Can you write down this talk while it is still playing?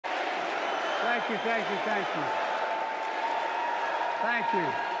Thank you, thank you, thank you. Thank you.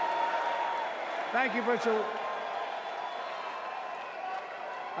 Thank you for so.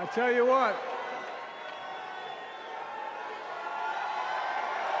 I tell you what.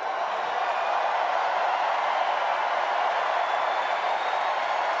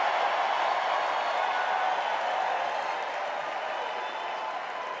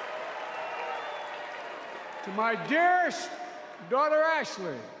 To my dearest daughter,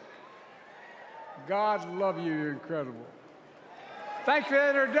 Ashley, God love you, you're incredible. Thank you for that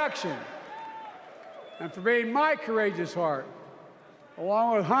introduction and for being my courageous heart,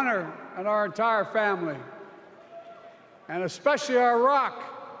 along with Hunter and our entire family, and especially our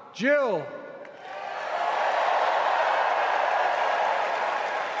rock, Jill.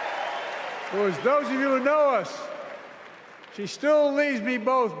 Who, as those of you who know us, she still leaves me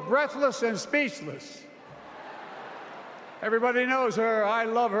both breathless and speechless. Everybody knows her. I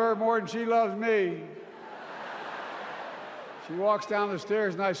love her more than she loves me. She walks down the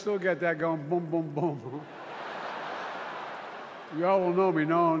stairs and I still get that going boom, boom, boom. You all will know me.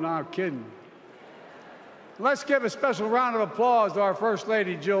 No, not kidding. Let's give a special round of applause to our First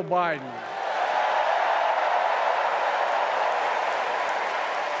Lady, Jill Biden.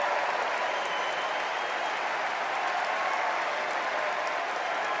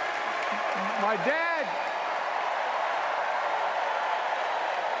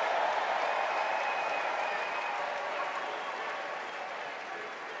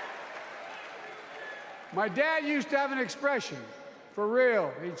 My dad used to have an expression, for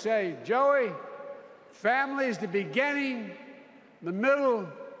real. He'd say, Joey, family is the beginning, the middle,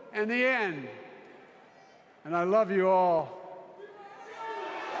 and the end. And I love you all.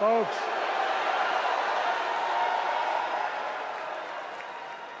 Folks.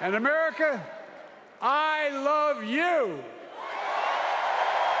 And America, I love you.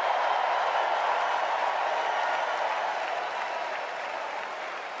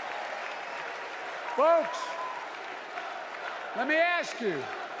 Folks, let me ask you.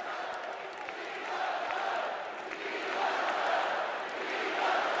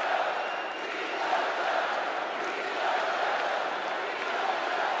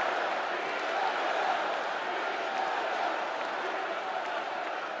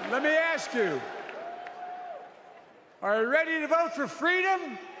 Let me ask you, are you ready to vote for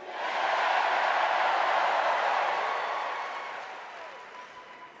freedom?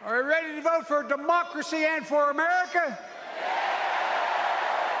 Are you ready to vote for democracy and for America?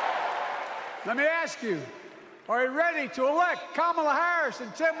 Let me ask you, are you ready to elect Kamala Harris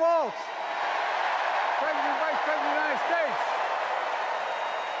and Tim Walz, President and Vice President of the United States?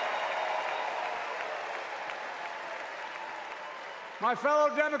 My fellow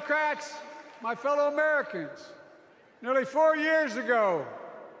Democrats, my fellow Americans, nearly 4 years ago,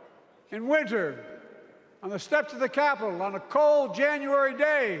 in winter, on the steps of the Capitol on a cold January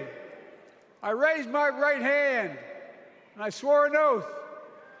day, I raised my right hand and I swore an oath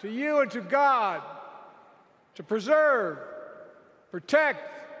to you and to God to preserve, protect,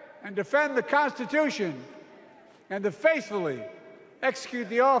 and defend the Constitution and to faithfully execute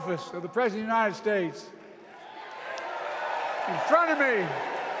the office of the President of the United States. In front of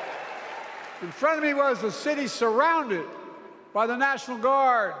me was the city surrounded by the National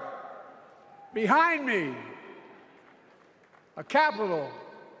Guard. Behind me, a Capitol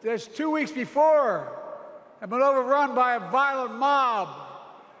just 2 weeks before had been overrun by a violent mob.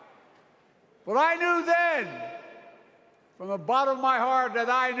 But I knew then, from the bottom of my heart, that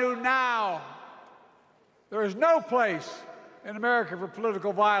I knew now, there is no place in America for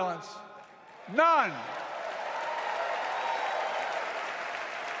political violence. None.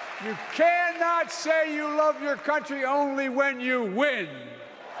 You cannot say you love your country only when you win.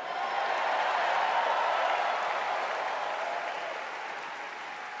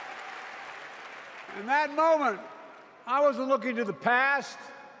 In that moment, I wasn't looking to the past.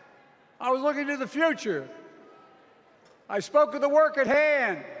 I was looking to the future. I spoke of the work at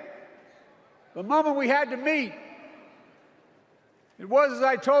hand, the moment we had to meet. It was, as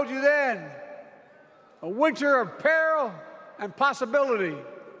I told you then, a winter of peril and possibility.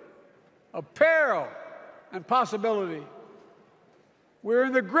 Of peril and possibility. We're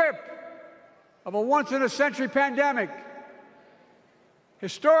in the grip of a once-in-a-century pandemic,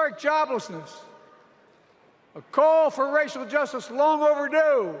 historic joblessness, a call for racial justice long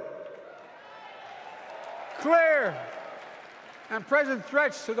overdue, clear and present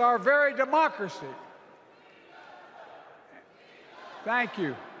threats to our very democracy. Thank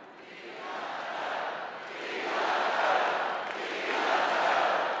you.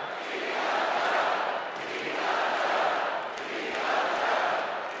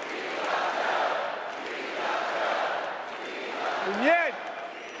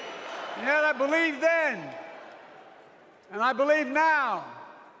 I believed then, and I believe now,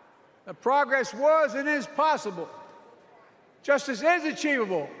 that progress was and is possible. Justice is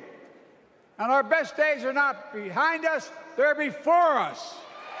achievable, and our best days are not behind us, they're before us.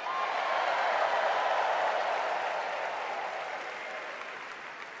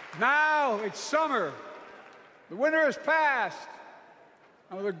 Now it's summer. The winter has passed,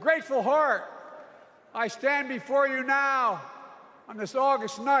 and with a grateful heart, I stand before you now on this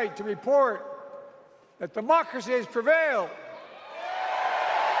August night to report that democracy has prevailed.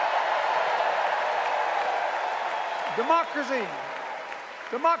 Democracy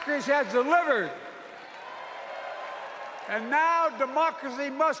has delivered. And now democracy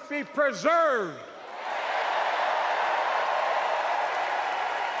must be preserved.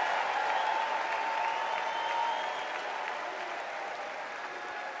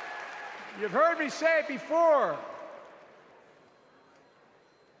 You've heard me say it before.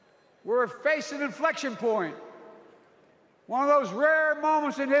 We're facing an inflection point, one of those rare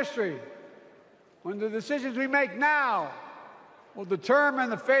moments in history when the decisions we make now will determine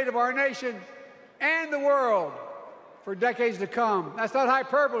the fate of our nation and the world for decades to come. That's not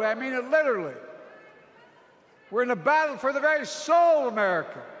hyperbole, I mean it literally. We're in a battle for the very soul of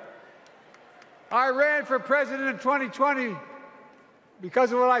America. I ran for president in 2020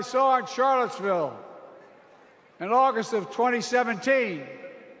 because of what I saw in Charlottesville in August of 2017.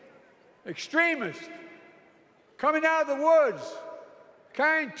 Extremists coming out of the woods,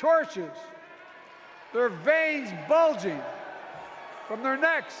 carrying torches, their veins bulging from their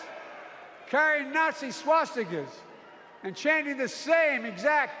necks, carrying Nazi swastikas, and chanting the same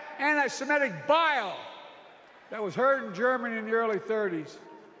exact anti-Semitic bile that was heard in Germany in the early 30s.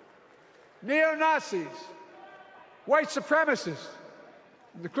 Neo-Nazis, white supremacists,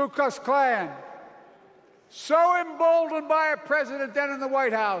 and the Ku Klux Klan, so emboldened by a president then in the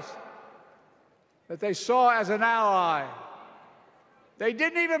White House that they saw as an ally. They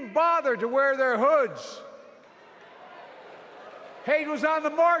didn't even bother to wear their hoods. Hate was on the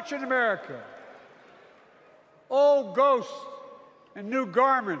march in America. Old ghosts and new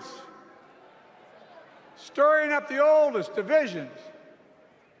garments, stirring up the oldest divisions,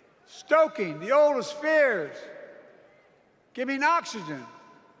 stoking the oldest fears, giving oxygen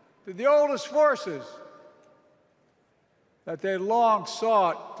to the oldest forces that they long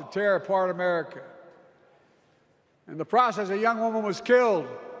sought to tear apart America. In the process, a young woman was killed.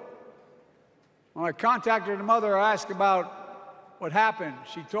 When I contacted her mother, I asked about what happened.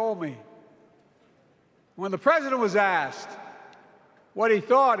 She told me. When the president was asked what he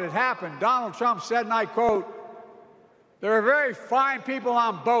thought had happened, Donald Trump said, and I quote, "There are very fine people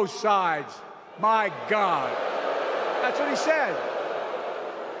on both sides. My God." That's what he said.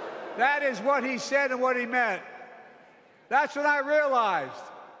 That is what he said and what he meant. That's when I realized,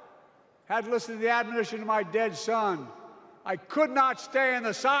 had to listen to the admonition of my dead son, I could not stay in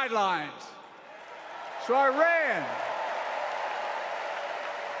the sidelines. So I ran.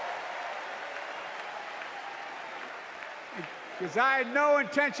 Because I had no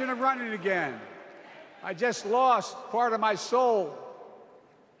intention of running again. I just lost part of my soul.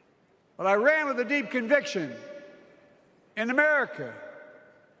 But I ran with a deep conviction. In America,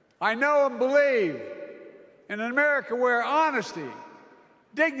 I know and believe in an America where honesty,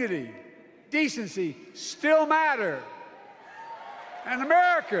 dignity, decency still matter. An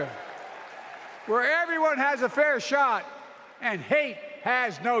America where everyone has a fair shot and hate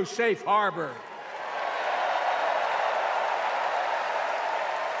has no safe harbor.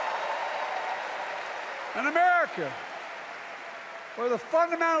 An America where the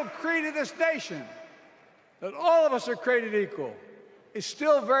fundamental creed of this nation, that all of us are created equal, is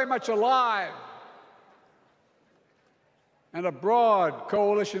still very much alive. And a broad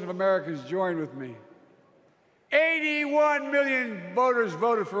coalition of Americans joined with me. 81 million voters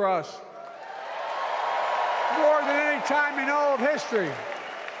voted for us, more than any time in all of history.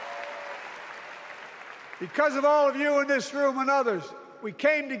 Because of all of you in this room and others, we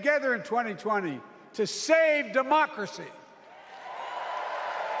came together in 2020 to save democracy.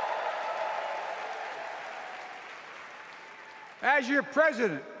 As your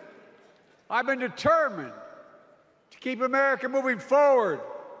president, I've been determined to keep America moving forward,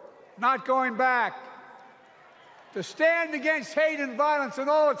 not going back, to stand against hate and violence in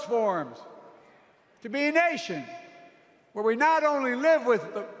all its forms, to be a nation where we not only live with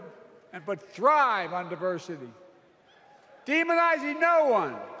but thrive on diversity, demonizing no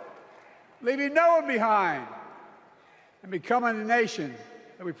one, leaving no one behind, and becoming the nation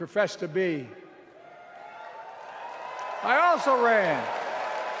that we profess to be. I also ran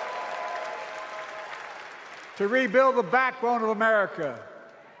to rebuild the backbone of America,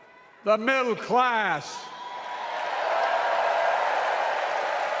 the middle class.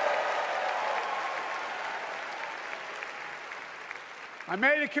 I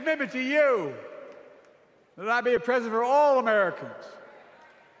made a commitment to you that I'd be a president for all Americans,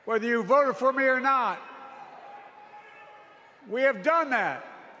 whether you voted for me or not. We have done that.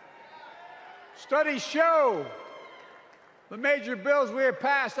 Studies show the major bills we have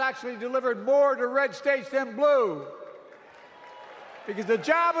passed actually delivered more to red states than blue, because the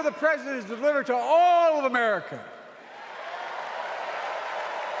job of the president is to deliver to all of America.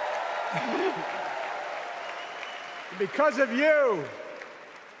 Because of you,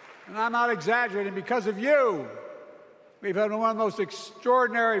 and I'm not exaggerating, because of you, we've had one of the most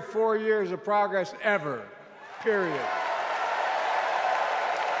extraordinary 4 years of progress ever, period.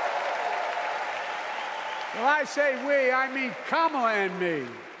 When I say we, I mean Kamala and me.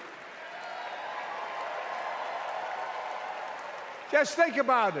 Just think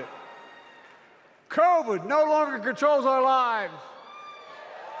about it. COVID no longer controls our lives.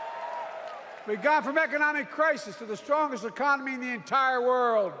 We've gone from economic crisis to the strongest economy in the entire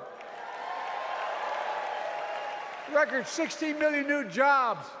world. Record 16 million new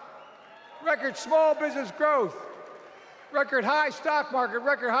jobs. Record small business growth. Record high stock market.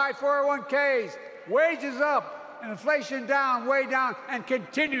 Record high 401ks. Wages up and inflation down, way down, and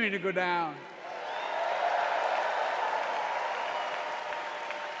continuing to go down.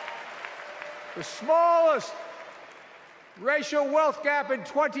 The smallest racial wealth gap in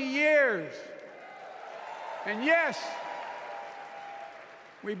 20 years. And yes,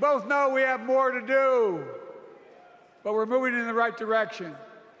 we both know we have more to do, but we're moving in the right direction.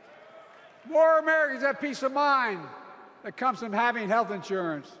 More Americans have peace of mind that comes from having health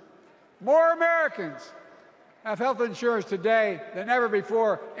insurance. More Americans have health insurance today than ever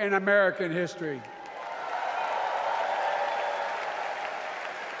before in American history.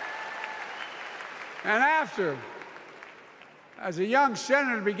 And after, as a young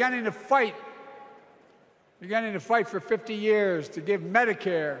senator beginning to fight for 50 years to give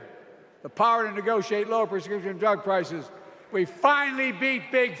Medicare the power to negotiate low prescription drug prices, we finally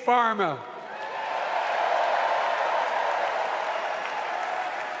beat Big Pharma.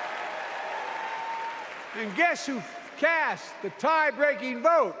 And guess who cast the tie-breaking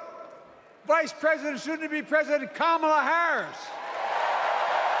vote? Vice President, soon-to-be President Kamala Harris.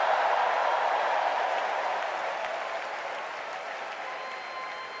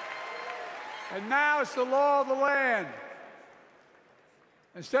 And now it's the law of the land.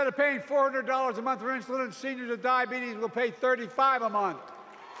 Instead of paying $400 a month for insulin, seniors with diabetes will pay $35 a month.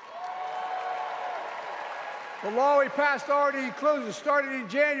 The law we passed already includes, starting in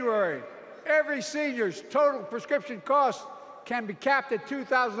January, every senior's total prescription cost can be capped at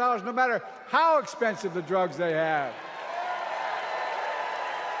 $2,000 no matter how expensive the drugs they have.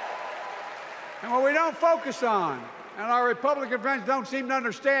 And what we don't focus on, and our Republican friends don't seem to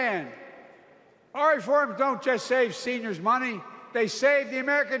understand, our reforms don't just save seniors money, they save the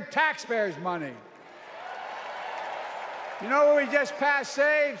American taxpayers money. You know what we just passed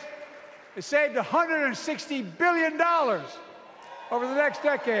saves? It saved $160 billion over the next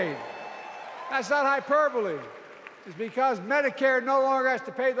decade. That's not hyperbole. It's because Medicare no longer has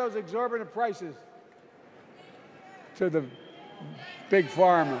to pay those exorbitant prices to the Big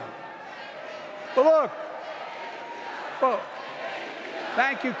Pharma. But look, well,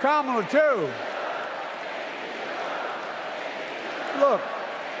 thank you, Kamala, too. Look,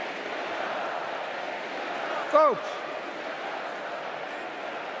 folks,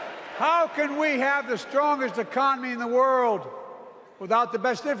 how can we have the strongest economy in the world without the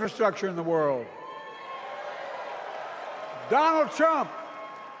best infrastructure in the world? Donald Trump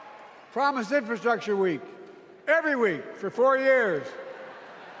promised Infrastructure Week every week for 4 years,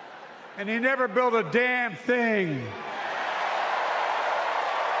 and he never built a damn thing.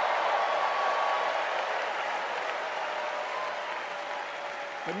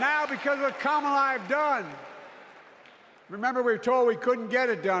 But now, because of what Kamala and I have done, remember we were told we couldn't get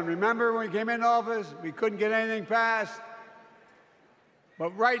it done. Remember when we came into office, we couldn't get anything passed?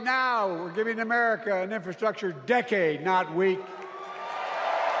 But right now, we're giving America an infrastructure decade, not week.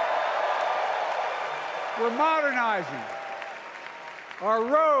 We're modernizing our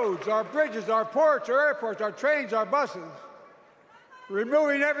roads, our bridges, our ports, our airports, our trains, our buses. We're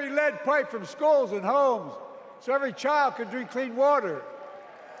removing every lead pipe from schools and homes so every child can drink clean water.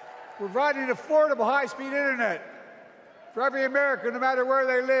 We're providing affordable high-speed internet for every American, no matter where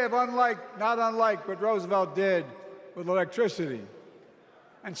they live, not unlike what Roosevelt did with electricity.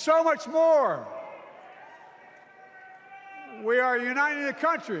 And so much more. We are uniting the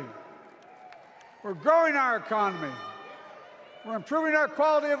country. We're growing our economy. We're improving our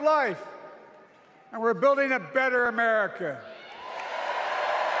quality of life, and we're building a better America.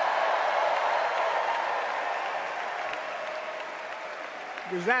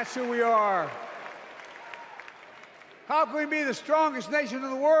 Because that's who we are. How can we be the strongest nation in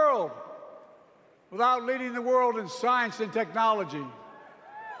the world without leading the world in science and technology?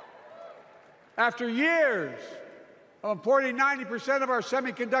 After years of importing 90% of our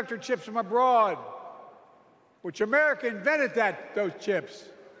semiconductor chips from abroad, which America invented those chips,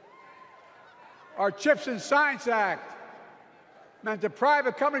 our Chips and Science Act meant that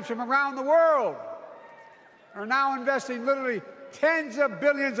private companies from around the world are now investing literally tens of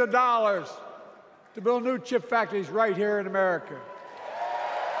billions of dollars to build new chip factories right here in America.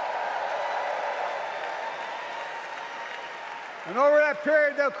 And over that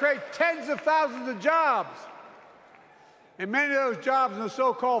period, they'll create tens of thousands of jobs. And many of those jobs in the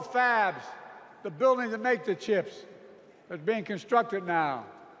so-called fabs, the buildings that make the chips, that are being constructed now.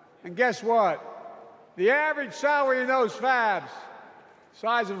 And guess what? The average salary in those fabs,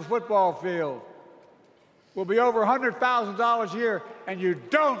 size of a football field, will be over $100,000 a year, and you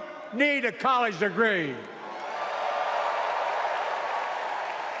don't need a college degree.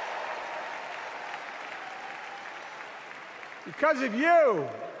 Because of you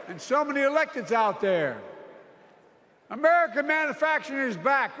and so many electeds out there, American manufacturing is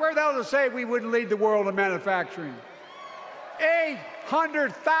back. Where the hell to say we wouldn't lead the world in manufacturing?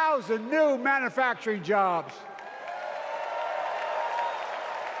 800,000 new manufacturing jobs.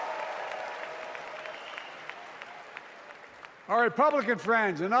 Our Republican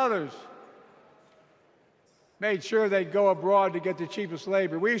friends and others made sure they'd go abroad to get the cheapest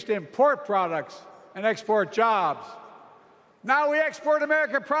labor. We used to import products and export jobs. Now we export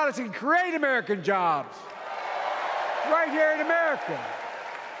American products and create American jobs right here in America,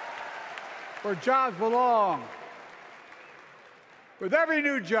 where jobs belong. With every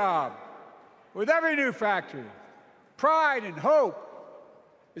new job, with every new factory, pride and hope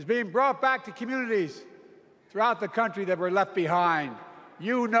is being brought back to communities throughout the country that were left behind.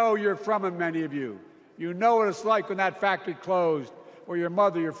 You know you're from them, many of you. You know what it's like when that factory closed, where your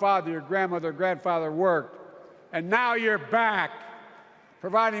mother, your father, your grandmother, or grandfather worked. And now you're back,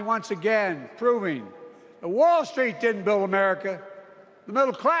 providing once again, proving that Wall Street didn't build America, the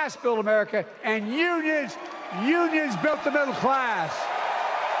middle class built America, and unions built the middle class.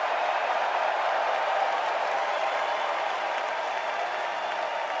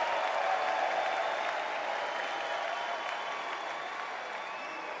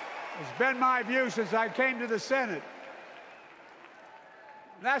 It's been my view since I came to the Senate.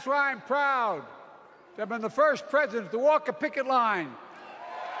 And that's why I'm proud to have been the first president to walk a picket line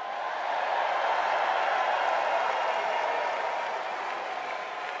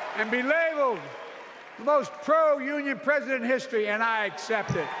and be labeled the most pro-union president in history, and I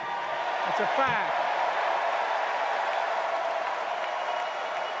accept it. It's a fact.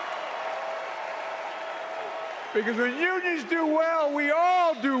 Because when unions do well, we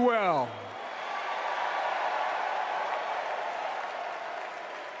all do well.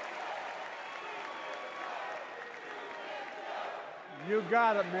 You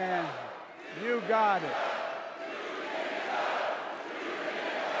got it, man. You got it.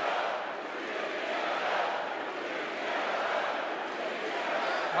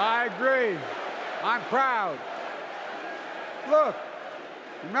 I agree. I'm proud. Look,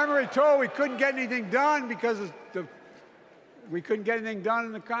 remember we told we couldn't get anything done because we couldn't get anything done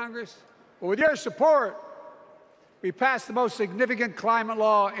in the Congress? Well, with your support, we passed the most significant climate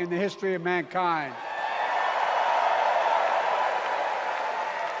law in the history of mankind.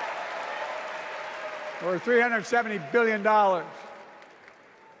 Over $370 billion.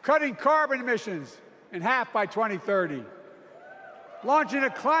 Cutting carbon emissions in half by 2030. Launching a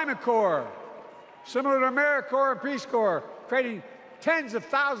climate corps, similar to AmeriCorps and Peace Corps, creating tens of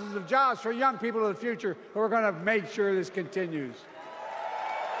thousands of jobs for young people of the future who are going to make sure this continues.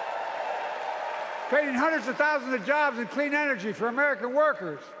 Creating hundreds of thousands of jobs in clean energy for American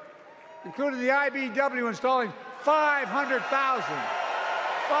workers, including the IBEW installing 500,000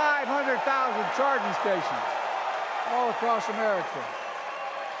 charging stations all across America.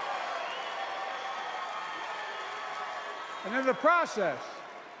 And in the process,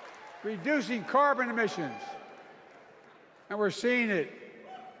 reducing carbon emissions. And we're seeing it.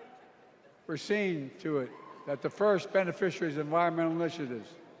 We're seeing to it that the first beneficiaries of environmental initiatives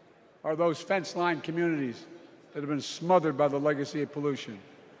are those fence-line communities that have been smothered by the legacy of pollution.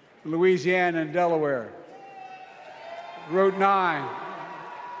 Louisiana and Delaware, Route 9,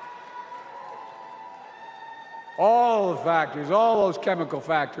 all the factories, all those chemical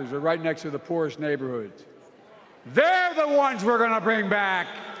factories are right next to the poorest neighborhoods. They're the ones we're going to bring back.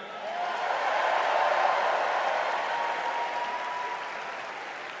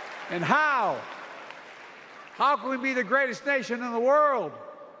 And how? How can we be the greatest nation in the world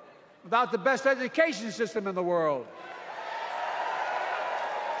without the best education system in the world?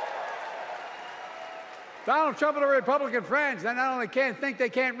 Donald Trump and the Republican friends, they not only can't think, they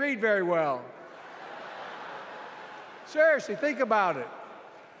can't read very well. Seriously, think about it.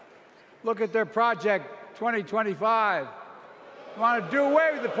 Look at their Project 2025. They want to do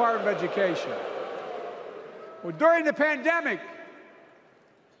away with the Department of Education. Well, during the pandemic,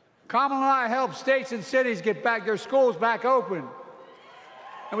 Kamala and I helped states and cities get back their schools back open.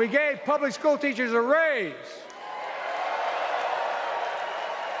 And we gave public school teachers a raise.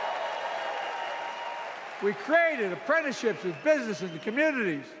 We created apprenticeships with businesses and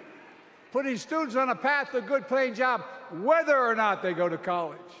communities, putting students on a path to a good paying job, whether or not they go to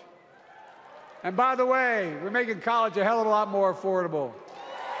college. And by the way, we're making college a hell of a lot more affordable.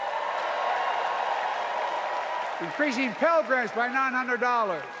 Increasing Pell Grants by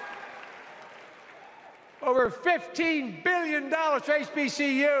 $900. Over $15 billion to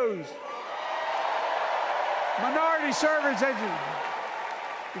HBCUs. Minority service education,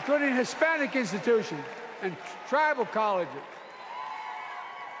 including Hispanic institutions and tribal colleges.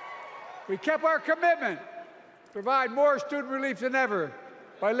 We kept our commitment to provide more student relief than ever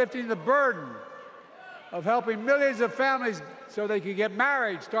by lifting the burden of helping millions of families so they could get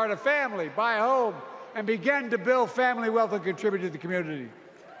married, start a family, buy a home, and begin to build family wealth and contribute to the community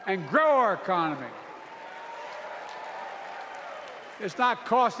and grow our economy. It's not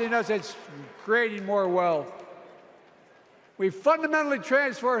costing us, it's creating more wealth. We fundamentally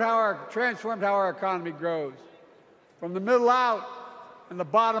transformed how our economy grows, from the middle out and the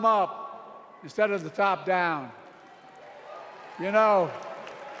bottom up instead of the top down. You know,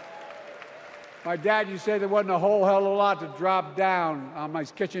 my dad used to say there wasn't a whole hell of a lot to drop down on my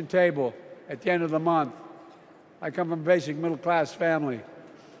kitchen table at the end of the month. I come from a basic middle-class family,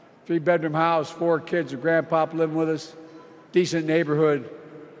 3-bedroom house, 4 kids, a grandpop living with us, decent neighborhood,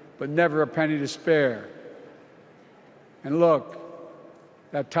 but never a penny to spare. And look,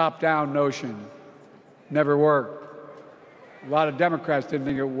 that top-down notion never worked. A lot of Democrats didn't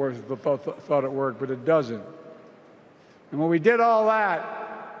think it worked, thought it worked, but it doesn't. And when we did all that,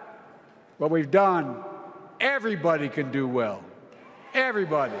 what we've done, everybody can do well.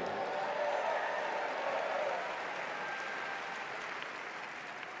 Everybody.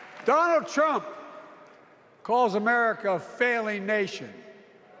 Donald Trump calls America a failing nation.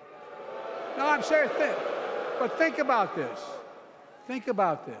 No, I'm serious. But think about this. Think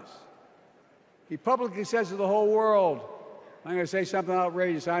about this. He publicly says to the whole world, I'm going to say something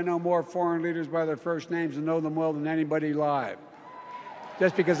outrageous. I know more foreign leaders by their first names and know them well than anybody alive.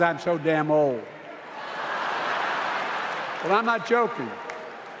 Just because I'm so damn old. But I'm not joking.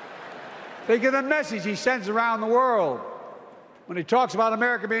 Think of the message he sends around the world when he talks about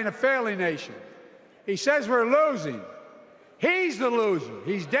America being a failing nation. He says we're losing. He's the loser.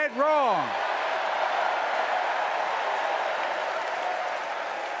 He's dead wrong.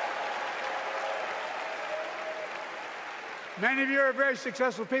 Many of you are very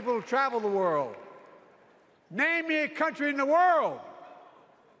successful people who travel the world. Name me a country in the world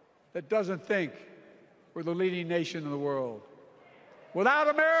that doesn't think we're the leading nation in the world. Without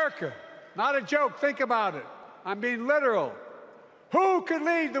America, not a joke, think about it. I'm being literal. Who could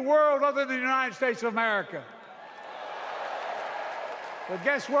lead the world other than the United States of America? Well,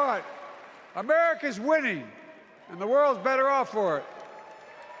 guess what? America's winning, and the world's better off for it.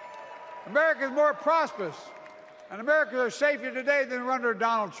 America's more prosperous, and Americans are safer today than under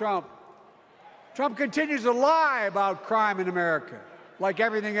Donald Trump. Trump continues to lie about crime in America, like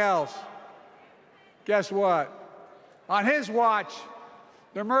everything else. Guess what? On his watch,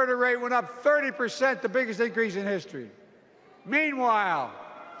 the murder rate went up 30%, the biggest increase in history. Meanwhile,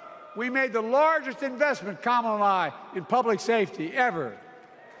 we made the largest investment, Kamala and I, in public safety ever.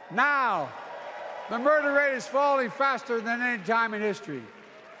 Now, the murder rate is falling faster than any time in history.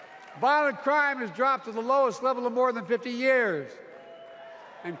 Violent crime has dropped to the lowest level in more than 50 years.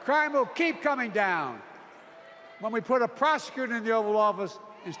 And crime will keep coming down when we put a prosecutor in the Oval Office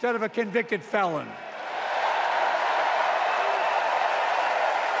instead of a convicted felon.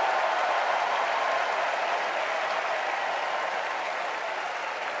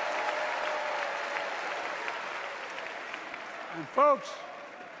 And folks,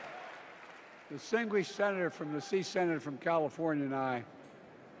 the distinguished senator from the C Senator from California and I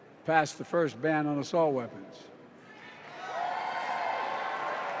passed the first ban on assault weapons.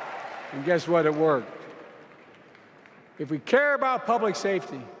 And guess what? It worked. If we care about public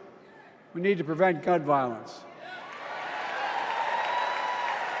safety, we need to prevent gun violence.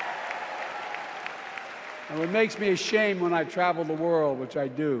 and what makes me ashamed when I travel the world, which I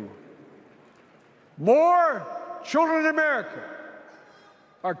do. More children in America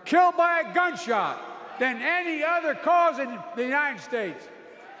are killed by a gunshot than any other cause in the United States.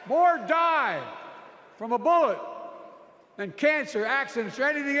 More die from a bullet than cancer, accidents, or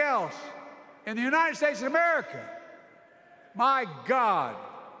anything else in the United States of America. My God.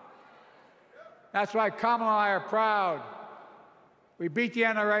 That's why Kamala and I are proud. We beat the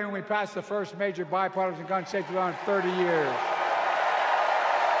NRA when we passed the first major bipartisan gun safety law in 30 years.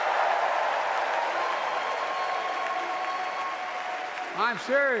 I'm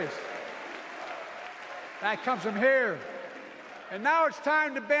serious. That comes from here. And now it's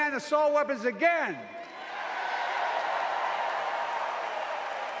time to ban assault weapons again.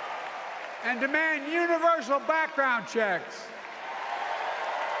 And demand universal background checks.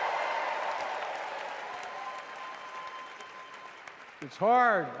 It's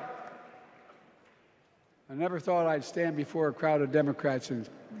hard. I never thought I'd stand before a crowd of Democrats and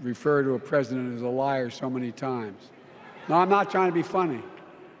refer to a president as a liar so many times. No, I'm not trying to be funny.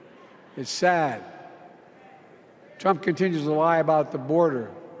 It's sad. Trump continues to lie about the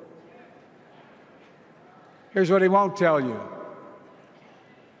border. Here's what he won't tell you.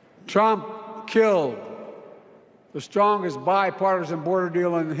 Trump killed the strongest bipartisan border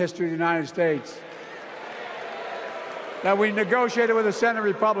deal in the history of the United States that we negotiated with the Senate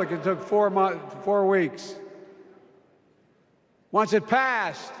Republicans. It took 4 weeks. Once it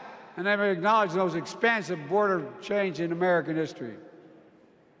passed, and they acknowledged the most expansive border change in American history,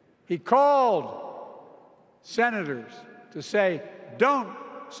 he called senators to say, don't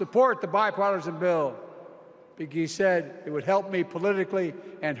support the bipartisan bill, because he said it would help me politically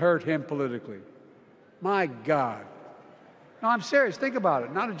and hurt him politically. My God. No, I'm serious. Think about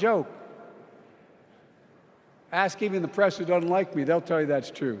it. Not a joke. Ask even the press who doesn't like me. They'll tell you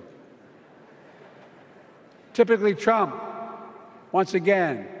that's true. Typically, Trump, once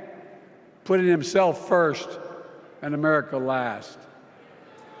again, putting himself first and America last.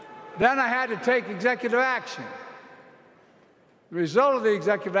 Then I had to take executive action. The result of the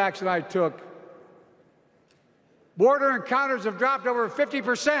executive action I took, border encounters have dropped over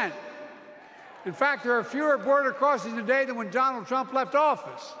 50%. In fact, there are fewer border crossings today than when Donald Trump left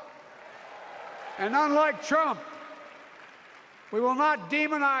office. And unlike Trump, we will not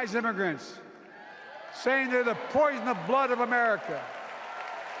demonize immigrants, saying they're the poison of blood of America,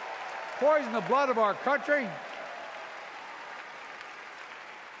 poison the blood of our country.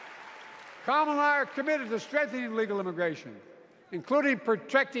 Kamala and I are committed to strengthening legal immigration, including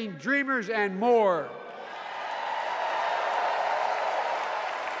protecting dreamers and more.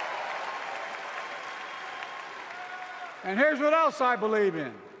 And here's what else I believe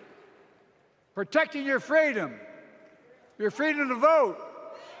in. Protecting your freedom to vote,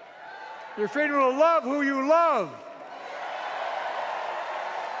 your freedom to love who you love,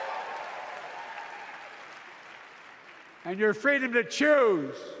 and your freedom to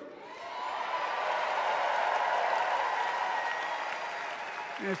choose.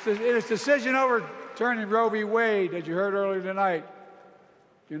 In its decision overturning Roe v. Wade, as you heard earlier tonight,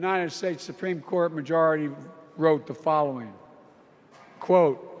 the United States Supreme Court majority wrote the following,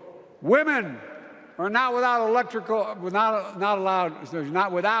 quote, women are not without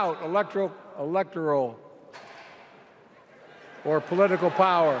electoral or political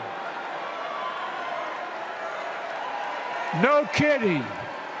power. No kidding.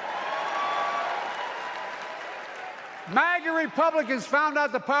 MAGA Republicans found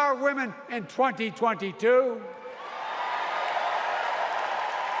out the power of women in 2022.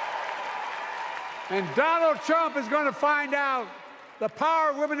 And Donald Trump is going to find out the power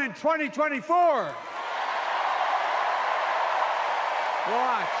of women in 2024.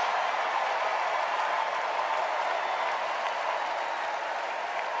 Watch.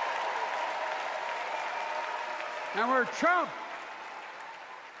 And where Trump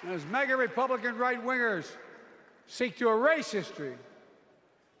and his mega Republican right-wingers seek to erase history,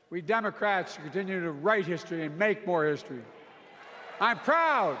 we Democrats continue to write history and make more history. I'm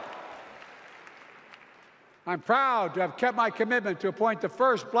proud to have kept my commitment to appoint the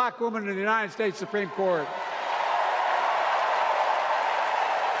first black woman in the United States Supreme Court.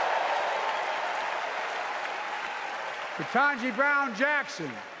 Ketanji Brown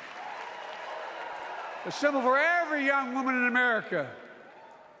Jackson, a symbol for every young woman in America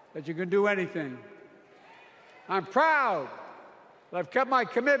that you can do anything. I'm proud that I've kept my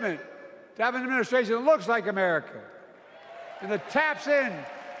commitment to have an administration that looks like America and that taps in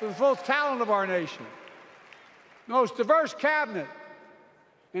to the full talent of our nation. The most diverse cabinet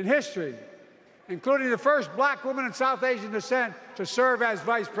in history, including the first black woman of South Asian descent to serve as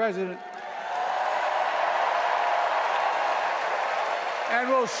vice president. and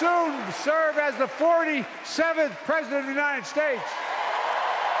will soon serve as the 47th President of the United States.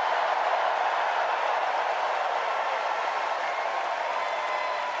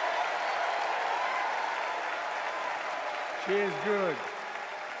 She is good.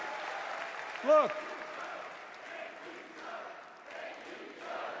 Look.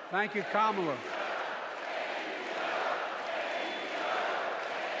 Thank you, Kamala.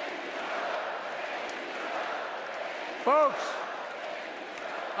 Folks,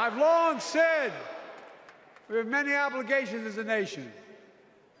 I've long said we have many obligations as a nation,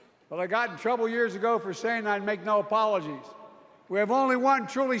 but I got in trouble years ago for saying I'd make no apologies. We have only one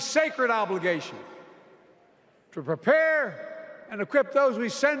truly sacred obligation: to prepare and equip those we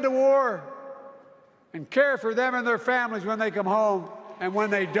send to war and care for them and their families when they come home and when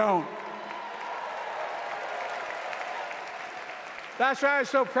they don't. That's why I'm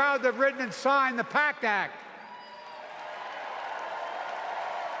so proud to have written and signed the PACT Act,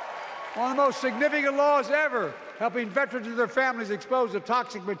 one of the most significant laws ever, helping veterans and their families exposed to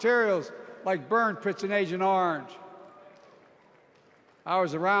toxic materials like burn pits and Agent Orange. I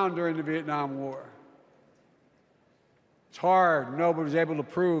was around during the Vietnam War. It's hard. Nobody was able to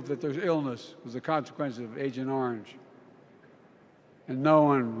prove that their illness was a consequence of Agent Orange. And no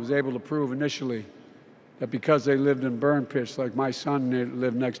one was able to prove initially that because they lived in burn pits like my son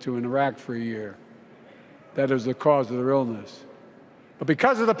lived next to in Iraq for a year, that it was the cause of their illness. But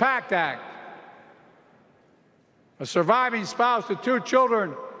because of the PACT Act, a surviving spouse with 2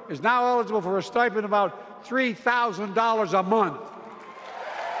 children is now eligible for a stipend of about $3,000 a month.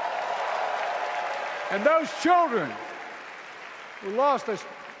 And those children who lost a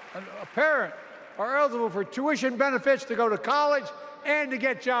parent are eligible for tuition benefits to go to college and to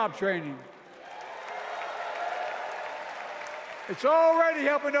get job training. It's already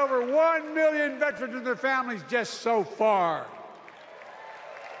helping over 1 million veterans and their families just so far.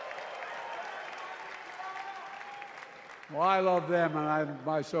 Well, I love them, and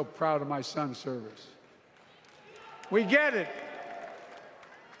I'm so proud of my son's service. We get it.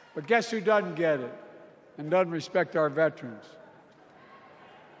 But guess who doesn't get it and doesn't respect our veterans?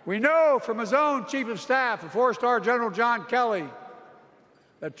 We know from his own Chief of Staff, the 4-star General John Kelly,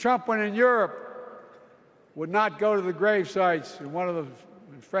 that Trump, when in Europe, would not go to the grave sites in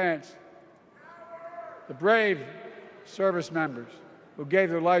France. The brave service members who gave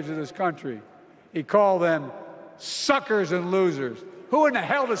their lives to this country. He called them suckers and losers. Who in the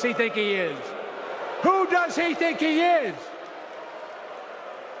hell does he think he is? Who does he think he is?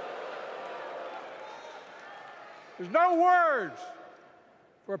 There's no words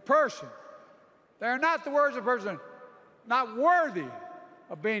for a person. They are not the words of a person not worthy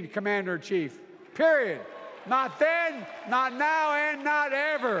of being commander-in-chief, period. Not then, not now, and not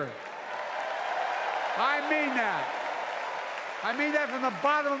ever. I mean that. I mean that from the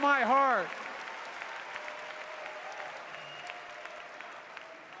bottom of my heart.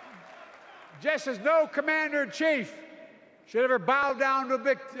 Just as no commander-in-chief should ever bow down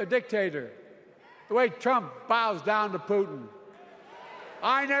to a dictator, the way Trump bows down to Putin.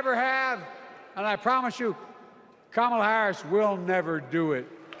 I never have, and I promise you, Kamala Harris will never do it.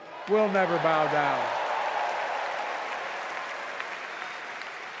 Will never bow down.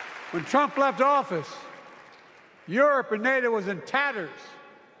 When Trump left office, Europe and NATO was in tatters.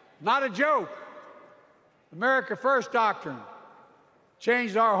 Not a joke. America First doctrine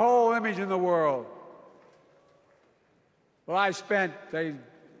changed our whole image in the world. Well, they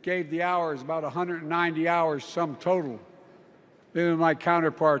gave the hours, about 190 hours sum total, than my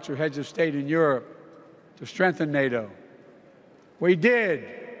counterparts or heads of state in Europe, to strengthen NATO. We did.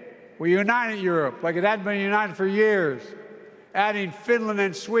 We united Europe like it hadn't been united for years, adding Finland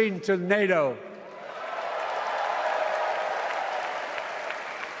and Sweden to NATO.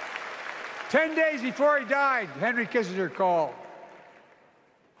 10 days before he died, Henry Kissinger called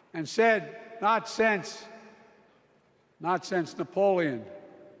and said, not since Napoleon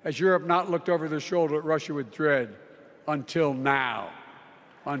has Europe not looked over their shoulder at Russia with dread, until now.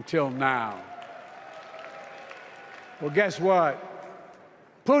 Until now. Well, guess what?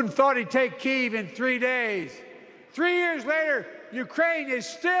 Putin thought he'd take Kyiv in 3 days. 3 years later, Ukraine is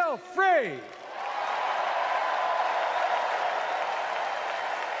still free.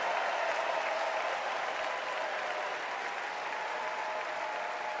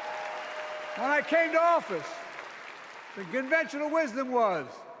 When I came to office, the conventional wisdom was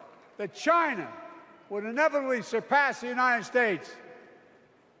that China would inevitably surpass the United States.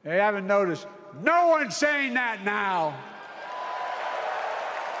 They haven't noticed. No one's saying that now.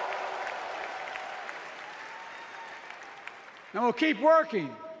 And we'll keep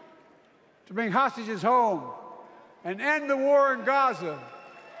working to bring hostages home and end the war in Gaza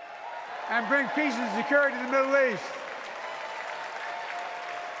and bring peace and security to the Middle East.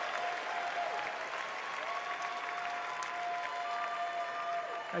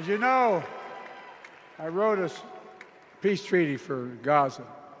 As you know, I wrote a peace treaty for Gaza.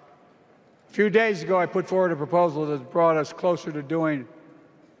 A few days ago, I put forward a proposal that brought us closer to doing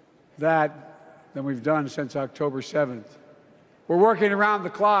that than we've done since October 7th. We're working around the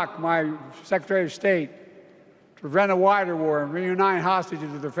clock, my Secretary of State, to prevent a wider war and reunite hostages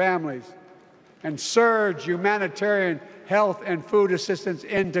with their families and surge humanitarian health and food assistance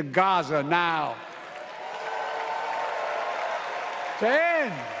into Gaza now. To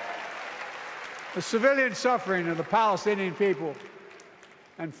end the civilian suffering of the Palestinian people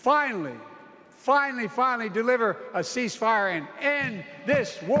and finally deliver a ceasefire and end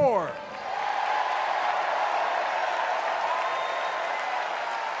this war.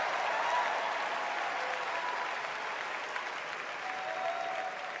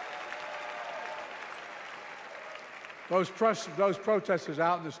 Those protesters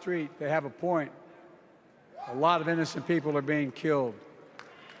out in the street, they have a point. A lot of innocent people are being killed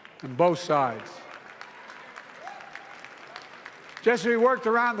on both sides. Just as we worked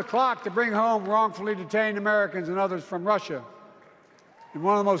around the clock to bring home wrongfully detained Americans and others from Russia in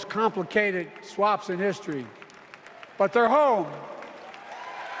one of the most complicated swaps in history, but they're home.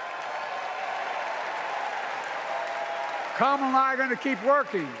 Kamala and I are going to keep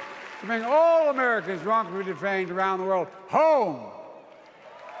working to bring all Americans wrongfully detained around the world home.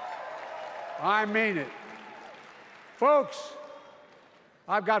 I mean it. Folks,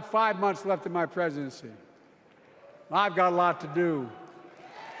 I've got 5 months left in my presidency. I've got a lot to do.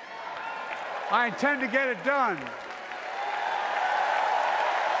 I intend to get it done.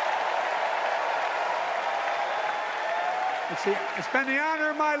 It's been the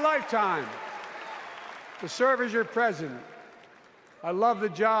honor of my lifetime to serve as your president. I love the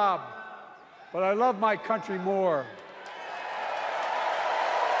job, but I love my country more.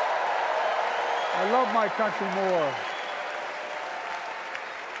 I love my country more.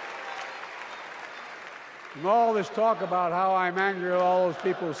 And all this talk about how I'm angry at all those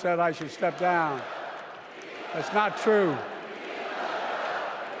people who said I should step down, that's not true.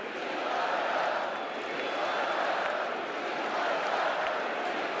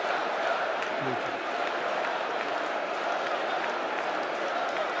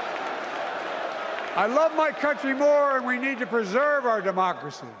 I love my country more, and we need to preserve our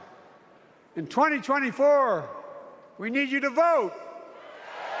democracy. In 2024, we need you to vote.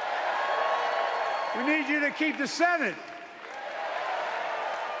 We need you to keep the Senate.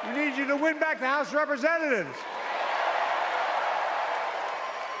 We need you to win back the House of Representatives.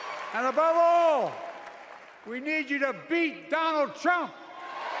 And above all, we need you to beat Donald Trump.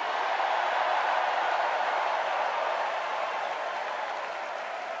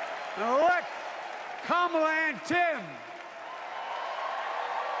 And elect Kamala and Tim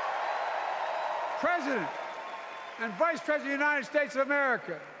President and Vice President of the United States of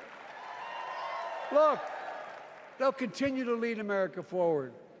America. Look, they'll continue to lead America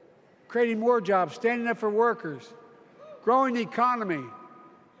forward, creating more jobs, standing up for workers, growing the economy,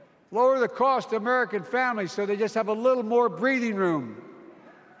 lower the cost to American families so they just have a little more breathing room.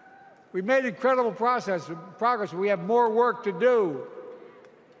 We've made incredible progress, but we have more work to do.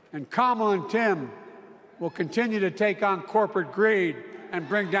 And Kamala and Tim will continue to take on corporate greed and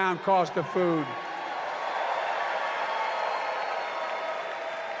bring down cost of food.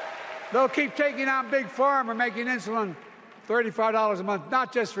 They'll keep taking on Big Pharma, making insulin $35 a month,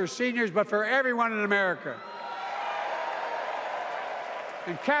 not just for seniors, but for everyone in America.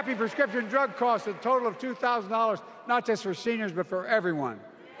 And capping prescription drug costs at a total of $2,000, not just for seniors, but for everyone.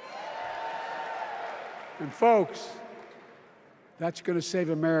 And folks, that's going to save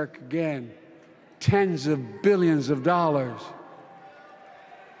America again tens of billions of dollars.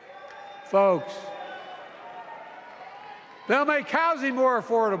 Folks, they'll make housing more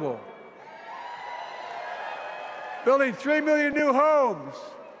affordable, building 3 million new homes,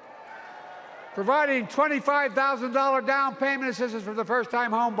 providing $25,000 down payment assistance for the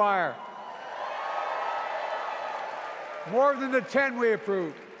first-time home buyer, more than the 10 we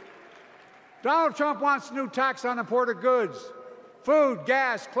approved. Donald Trump wants a new tax on imported goods, food,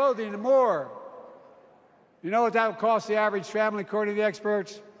 gas, clothing, and more. You know what that will cost the average family, according to the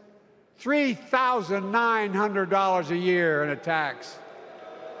experts? $3,900 a year in a tax.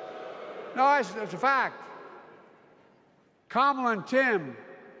 No, it's a fact. Kamala and Tim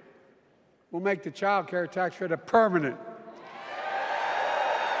will make the child care tax credit permanent.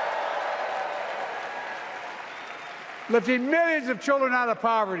 Lifting millions of children out of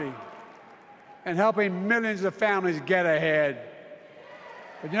poverty. and helping millions of families get ahead.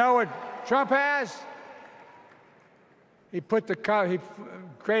 But you know what Trump has? He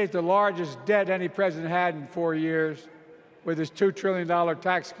created the largest debt any president had in 4 years with his $2 trillion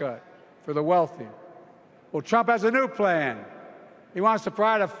tax cut for the wealthy. Well, Trump has a new plan. He wants to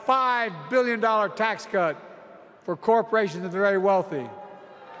provide a $5 billion tax cut for corporations and the very wealthy.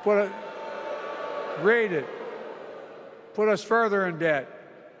 Read it. Put us further in debt.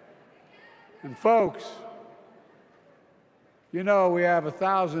 And folks, you know we have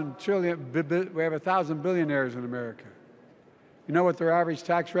 1,000 billionaires in America. You know what their average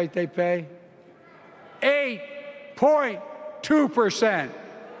tax rate they pay? 8.2%.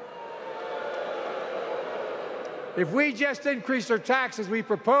 If we just increased our taxes, we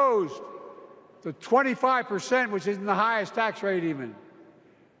proposed to 25%, which isn't the highest tax rate even,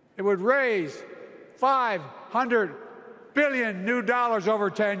 it would raise $500 billion new dollars over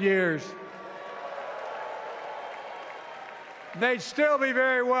 10 years. They'd still be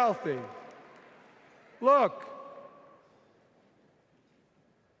very wealthy. Look,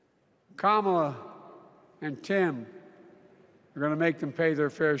 Kamala and Tim are going to make them pay their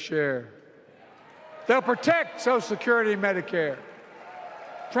fair share. They'll protect Social Security and Medicare.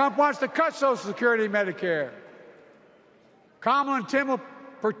 Trump wants to cut Social Security and Medicare. Kamala and Tim will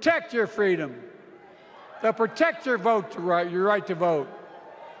protect your freedom. They'll protect your your right to vote.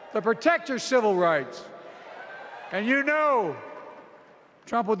 They'll protect your civil rights. And you know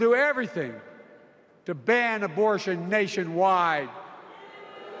Trump will do everything to ban abortion nationwide.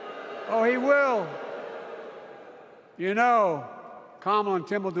 Oh, he will. You know, Kamala and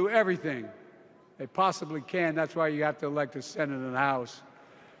Tim will do everything they possibly can. That's why you have to elect a Senate and House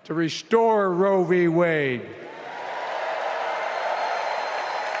to restore Roe v. Wade.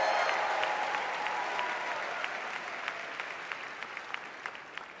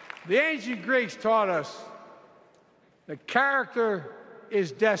 The ancient Greeks taught us that character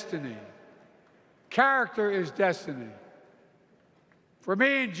is destiny. Character is destiny. For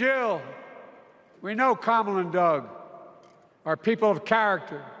me and Jill, we know Kamala and Doug are people of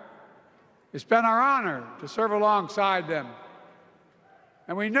character. It's been our honor to serve alongside them.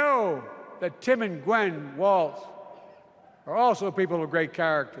 And we know that Tim and Gwen Walz are also people of great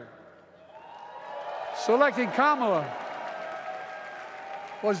character. Selecting Kamala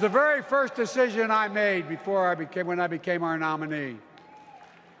was the very first decision I made when I became our nominee.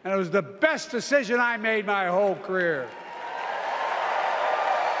 And it was the best decision I made my whole career.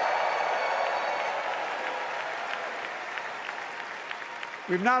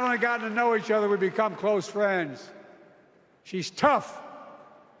 We've not only gotten to know each other, we've become close friends. She's tough,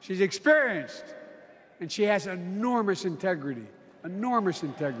 she's experienced, and she has enormous integrity, enormous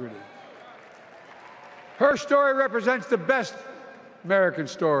integrity. Her story represents the best American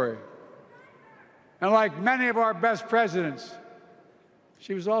story. And like many of our best presidents,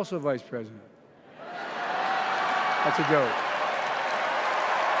 she was also vice president. That's a joke.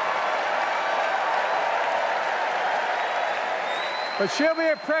 But she'll be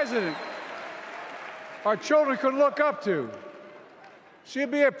a president our children can look up to. She'll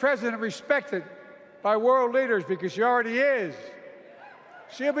be a president respected by world leaders because she already is.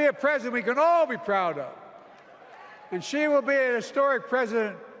 She'll be a president we can all be proud of. And she will be a historic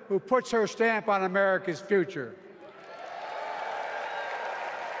president who puts her stamp on America's future.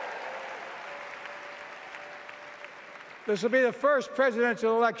 This will be the first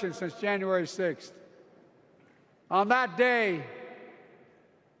presidential election since January 6th. On that day,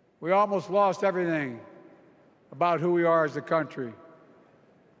 we almost lost everything about who we are as a country.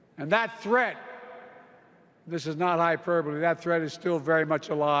 And that threat, this is not hyperbole, that threat is still very much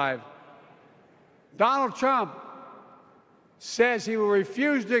alive. Donald Trump says he will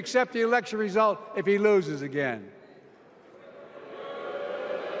refuse to accept the election result if he loses again.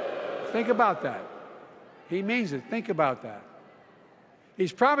 Think about that. He means it. Think about that.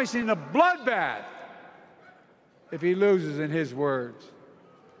 He's promising a bloodbath if he loses, in his words.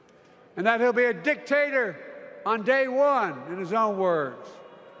 And that he'll be a dictator on day one, in his own words.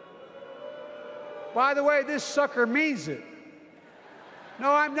 By the way, this sucker means it.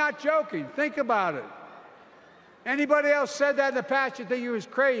 No, I'm not joking. Think about it. Anybody else said that in the past, you'd think he was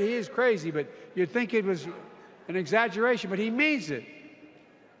crazy. He is crazy, but you'd think it was an exaggeration, but he means it.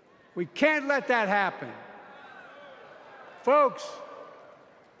 We can't let that happen. Folks,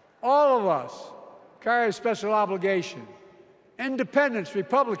 all of us carry a special obligation. Independents,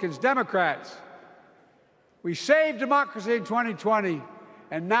 Republicans, Democrats. We saved democracy in 2020,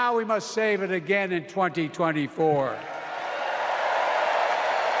 and now we must save it again in 2024.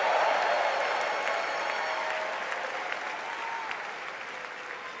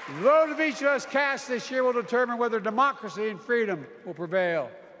 The vote of each of us cast this year will determine whether democracy and freedom will prevail.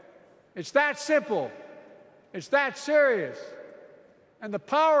 It's that simple. It's that serious. And the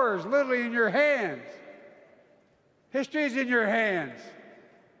power is literally in your hands. History is in your hands.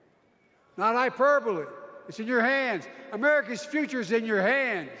 Not hyperbole. It's in your hands. America's future is in your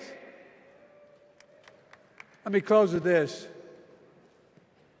hands. Let me close with this.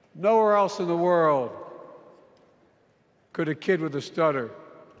 Nowhere else in the world could a kid with a stutter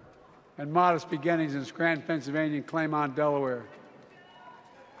and modest beginnings in Scranton, Pennsylvania, and Claymont, Delaware,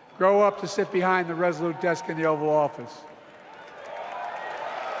 grow up to sit behind the resolute desk in the Oval Office.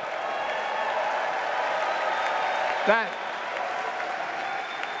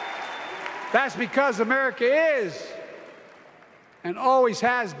 That's because America is and always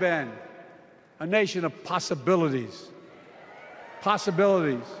has been a nation of possibilities.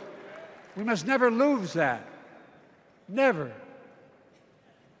 Possibilities. We must never lose that. Never.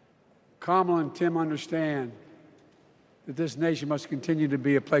 Kamala and Tim understand that this nation must continue to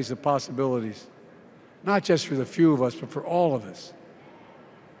be a place of possibilities, not just for the few of us, but for all of us.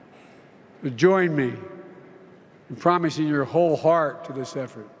 But join me in promising your whole heart to this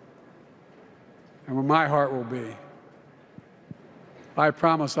effort, and where my heart will be. I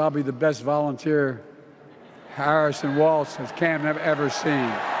promise I'll be the best volunteer Harris and Waltz has Cam ever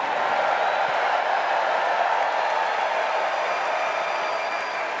seen.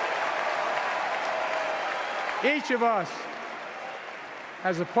 Each of us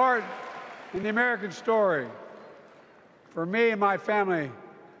has a part in the American story. For me and my family,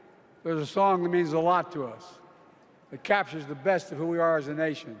 there's a song that means a lot to us, that captures the best of who we are as a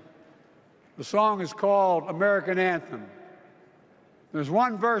nation. The song is called American Anthem. There's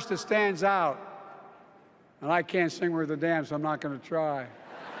one verse that stands out, and I can't sing worth a damn, so I'm not going to try.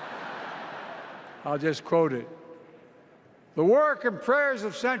 I'll just quote it. The work and prayers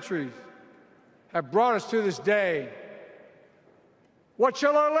of centuries have brought us to this day. What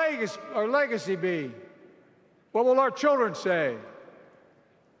shall our legacy be? What will our children say?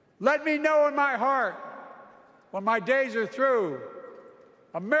 Let me know in my heart, when my days are through,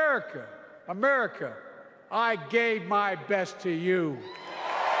 America, America, I gave my best to you.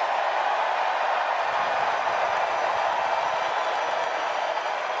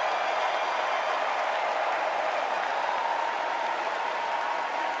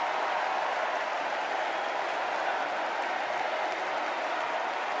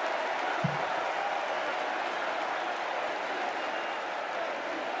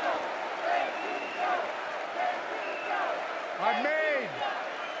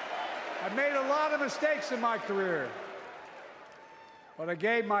 I've made a lot of mistakes in my career, but I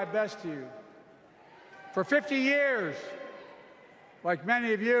gave my best to you. For 50 years, like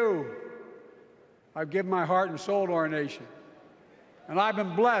many of you, I've given my heart and soul to our nation. And I've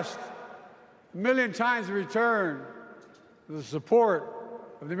been blessed a million times in return with the support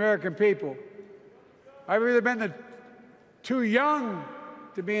of the American people. I've either been too young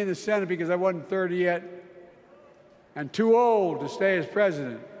to be in the Senate because I wasn't 30 yet, and too old to stay as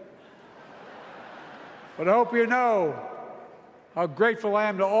president. But I hope you know how grateful I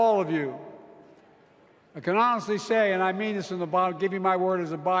am to all of you. I can honestly say, and I mean this from the bottom, give you my word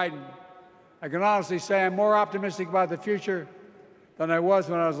as a Biden, I can honestly say I'm more optimistic about the future than I was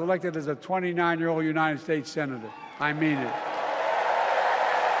when I was elected as a 29-year-old United States Senator. I mean it.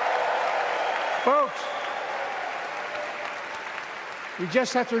 Folks, we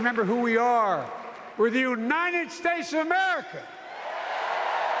just have to remember who we are. We're the United States of America.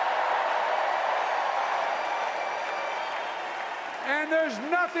 And there's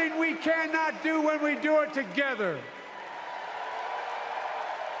nothing we cannot do when we do it together.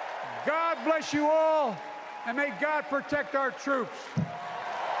 God bless you all, and may God protect our troops.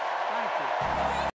 Thank you.